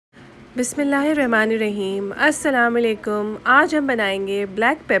बिस्मिल्लाहिर्रहमानिर्रहीम। अस्सलाम वालेकुम। आज हम बनाएंगे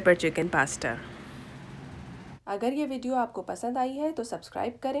ब्लैक पेपर चिकन पास्ता। अगर ये वीडियो आपको पसंद आई है तो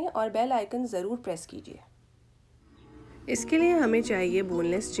सब्सक्राइब करें और बेल आइकन ज़रूर प्रेस कीजिए। इसके लिए हमें चाहिए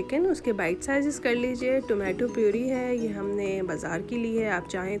बोनलेस चिकन, उसके बाइट साइज़ कर लीजिए। टोमेटो प्यूरी है, ये हमने बाज़ार की ली है। आप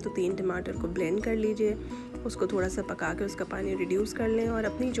चाहें तो 3 टमाटर को ब्लेंड कर लीजिए, उसको थोड़ा सा पका के उसका पानी रिड्यूस कर लें और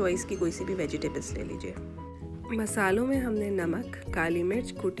अपनी चॉइस की कोई सी भी वेजिटेबल्स ले लीजिए। मसालों में हमने नमक, काली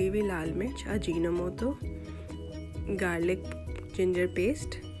मिर्च, कुटी हुई लाल मिर्च, Ajinomoto, garlic ginger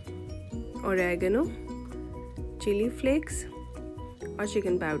paste, oregano, chilli flakes और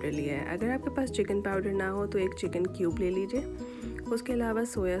चिकन पाउडर लिया है। अगर आपके पास चिकन पाउडर ना हो तो एक चिकन क्यूब ले लीजिए। उसके अलावा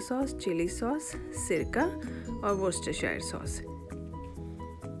सोया सॉस, चिली सॉस, सिरका और वोस्टरशायर सॉस।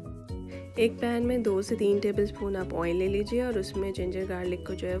 एक पैन में 2 से 3 टेबलस्पून आप ऑयल ले लीजिए और उसमें जिंजर गार्लिक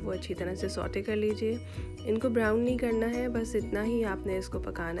को जो है वो अच्छी तरह से सौटे कर लीजिए। इनको ब्राउन नहीं करना है, बस इतना ही आपने इसको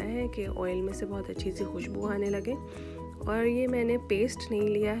पकाना है कि ऑयल में से बहुत अच्छी सी खुशबू आने लगे। और ये मैंने पेस्ट नहीं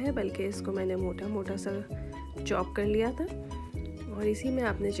लिया है, बल्कि इसको मैंने मोटा मोटा सा चॉप कर लिया था। और इसी में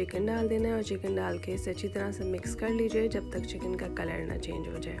आपने चिकन डाल देना है और चिकन डाल के इसे अच्छी तरह से मिक्स कर लीजिए जब तक चिकन का कलर ना चेंज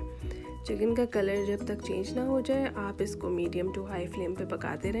हो जाए। चिकन का कलर जब तक चेंज ना हो जाए आप इसको मीडियम टू हाई फ्लेम पे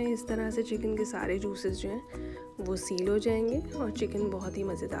पकाते रहें। इस तरह से चिकन के सारे जूसेस जो हैं वो सील हो जाएंगे और चिकन बहुत ही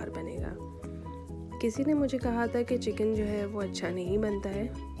मज़ेदार बनेगा। किसी ने मुझे कहा था कि चिकन जो है वो अच्छा नहीं बनता है,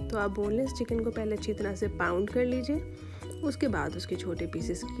 तो आप बोनलेस चिकन को पहले अच्छी तरह से पाउंड कर लीजिए, उसके बाद उसके छोटे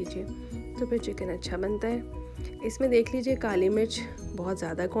पीसेस कीजिए तो फिर चिकन अच्छा बनता है। इसमें देख लीजिए काली मिर्च बहुत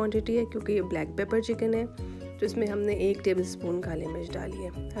ज़्यादा क्वांटिटी है क्योंकि ये ब्लैक पेपर चिकन है, तो इसमें हमने 1 टेबलस्पून काली मिर्च डाली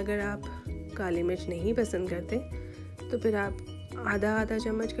है। अगर आप काली मिर्च नहीं पसंद करते तो फिर आप आधा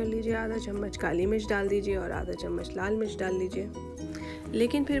चम्मच कर लीजिए, आधा चम्मच काली मिर्च डाल दीजिए और आधा चम्मच लाल मिर्च डाल लीजिए।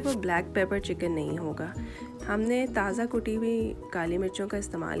 लेकिन फिर वो ब्लैक पेपर चिकन नहीं होगा। हमने ताज़ा कुटी हुई काली मिर्चों का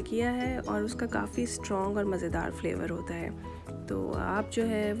इस्तेमाल किया है और उसका काफ़ी स्ट्रॉन्ग और मज़ेदार फ्लेवर होता है। तो आप जो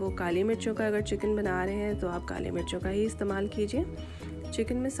है वो काली मिर्चों का अगर चिकन बना रहे हैं तो आप काली मिर्चों का ही इस्तेमाल कीजिए।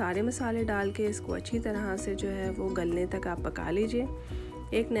 चिकन में सारे मसाले डाल के इसको अच्छी तरह से जो है वो गलने तक आप पका लीजिए।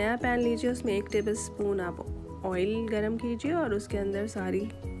 एक नया पैन लीजिए, उसमें 1 टेबलस्पून आप ऑयल गरम कीजिए और उसके अंदर सारी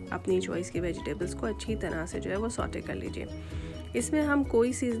अपनी चॉइस की वेजिटेबल्स को अच्छी तरह से जो है वो सॉटे कर लीजिए। इसमें हम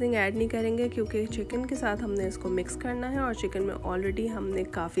कोई सीजनिंग ऐड नहीं करेंगे क्योंकि चिकन के साथ हमने इसको मिक्स करना है और चिकन में ऑलरेडी हमने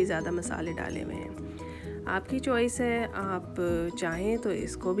काफ़ी ज़्यादा मसाले डाले हुए हैं। आपकी चॉइस है, आप चाहें तो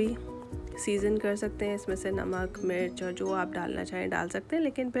इसको भी सीज़न कर सकते हैं, इसमें से नमक, मिर्च और जो आप डालना चाहें डाल सकते हैं,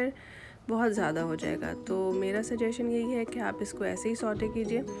 लेकिन फिर बहुत ज़्यादा हो जाएगा। तो मेरा सजेशन यही है कि आप इसको ऐसे ही सॉटे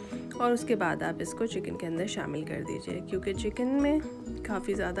कीजिए और उसके बाद आप इसको चिकन के अंदर शामिल कर दीजिए क्योंकि चिकन में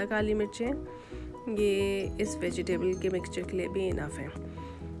काफ़ी ज़्यादा काली मिर्चें ये इस वेजिटेबल के मिक्सचर के लिए भी इनफ है।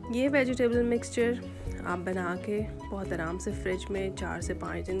 ये वेजिटेबल मिक्सचर आप बना के बहुत आराम से फ्रिज में 4 से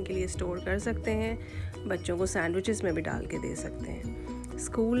 5 दिन के लिए स्टोर कर सकते हैं। बच्चों को सैंडविचेस में भी डाल के दे सकते हैं।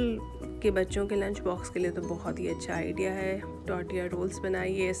 स्कूल के बच्चों के लंच बॉक्स के लिए तो बहुत ही अच्छा आइडिया है। टॉर्टिया रोल्स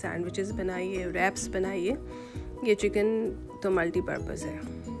बनाइए, सैंडविचेस बनाइए, रैप्स बनाइए। ये चिकन तो मल्टीपर्पज़ है।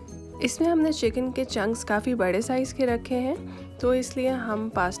 इसमें हमने चिकन के चंक्स काफ़ी बड़े साइज़ के रखे हैं, तो इसलिए हम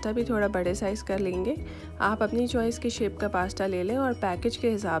पास्ता भी थोड़ा बड़े साइज़ कर लेंगे। आप अपनी चॉइस की शेप का पास्ता ले लें और पैकेज के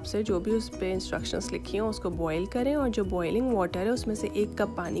हिसाब से जो भी उस पर इंस्ट्रक्शंस लिखी हैं उसको बॉईल करें और जो बॉइलिंग वाटर है उसमें से 1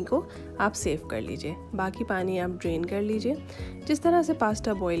 कप पानी को आप सेव कर लीजिए, बाकी पानी आप ड्रेन कर लीजिए। जिस तरह से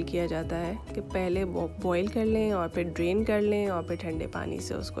पास्ता बॉईल किया जाता है कि पहले बॉईल कर लें और फिर ड्रेन कर लें और फिर ठंडे पानी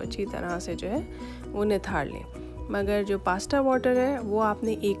से उसको अच्छी तरह से जो है वो निथार लें, मगर जो पास्ता वाटर है वो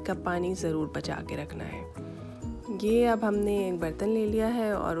आपने 1 कप पानी ज़रूर बचा के रखना है। ये अब हमने एक बर्तन ले लिया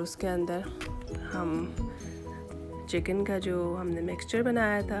है और उसके अंदर हम चिकन का जो हमने मिक्सचर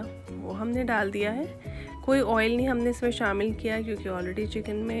बनाया था वो हमने डाल दिया है। कोई ऑयल नहीं हमने इसमें शामिल किया क्योंकि ऑलरेडी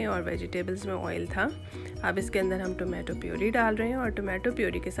चिकन में और वेजिटेबल्स में ऑयल था। अब इसके अंदर हम टोमेटो प्यूरी डाल रहे हैं और टोमेटो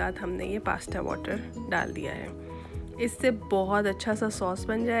प्यूरी के साथ हमने ये पास्ता वाटर डाल दिया है। इससे बहुत अच्छा सा सॉस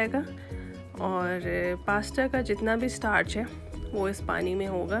बन जाएगा और पास्ता का जितना भी स्टार्च है वो इस पानी में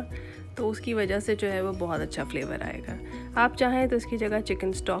होगा, तो उसकी वजह से जो है वो बहुत अच्छा फ्लेवर आएगा। आप चाहें तो इसकी जगह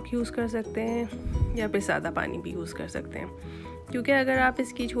चिकन स्टॉक यूज़ कर सकते हैं या फिर सादा पानी भी यूज़ कर सकते हैं, क्योंकि अगर आप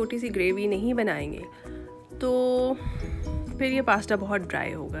इसकी छोटी सी ग्रेवी नहीं बनाएंगे तो फिर ये पास्ता बहुत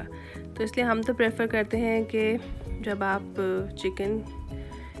ड्राई होगा। तो इसलिए हम तो प्रेफर करते हैं कि जब आप चिकन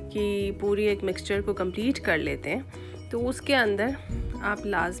की पूरी एक मिक्सचर को कंप्लीट कर लेते हैं तो उसके अंदर आप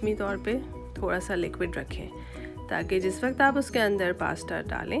लाजमी तौर पे थोड़ा सा लिक्विड रखें, ताकि जिस वक्त आप उसके अंदर पास्ता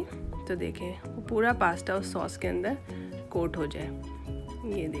डालें तो देखें वो पूरा पास्ता उस सॉस के अंदर कोट हो जाए।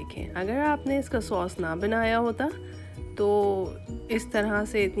 ये देखें, अगर आपने इसका सॉस ना बनाया होता तो इस तरह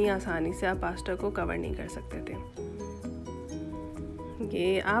से इतनी आसानी से आप पास्ता को कवर नहीं कर सकते थे।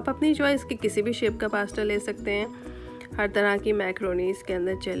 ये आप अपनी चॉइस की किसी भी शेप का पास्ता ले सकते हैं, हर तरह की मैक्रोनी इसके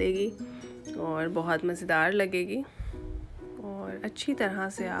अंदर चलेगी और बहुत मज़ेदार लगेगी। और अच्छी तरह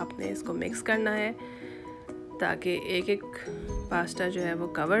से आपने इसको मिक्स करना है ताकि एक एक पास्ता जो है वो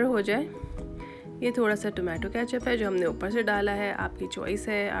कवर हो जाए। ये थोड़ा सा टोमेटो केचप है जो हमने ऊपर से डाला है, आपकी चॉइस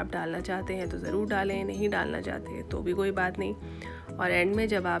है, आप डालना चाहते हैं तो ज़रूर डालें, नहीं डालना चाहते तो भी कोई बात नहीं। और एंड में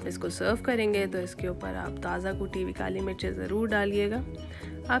जब आप इसको सर्व करेंगे तो इसके ऊपर आप ताज़ा कुटी हुई काली मिर्चें ज़रूर डालिएगा।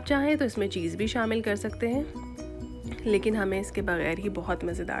 आप चाहें तो इसमें चीज़ भी शामिल कर सकते हैं, लेकिन हमें इसके बगैर ही बहुत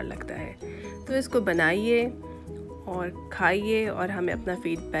मज़ेदार लगता है। तो इसको बनाइए और खाइए और हमें अपना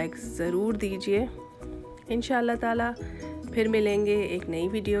फ़ीडबैक ज़रूर दीजिए। इंशाअल्लाह ताला फिर मिलेंगे एक नई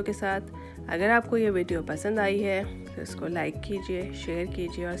वीडियो के साथ। अगर आपको ये वीडियो पसंद आई है तो इसको लाइक कीजिए, शेयर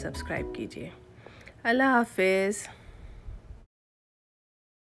कीजिए और सब्सक्राइब कीजिए। अल्लाह हाफ़िज़।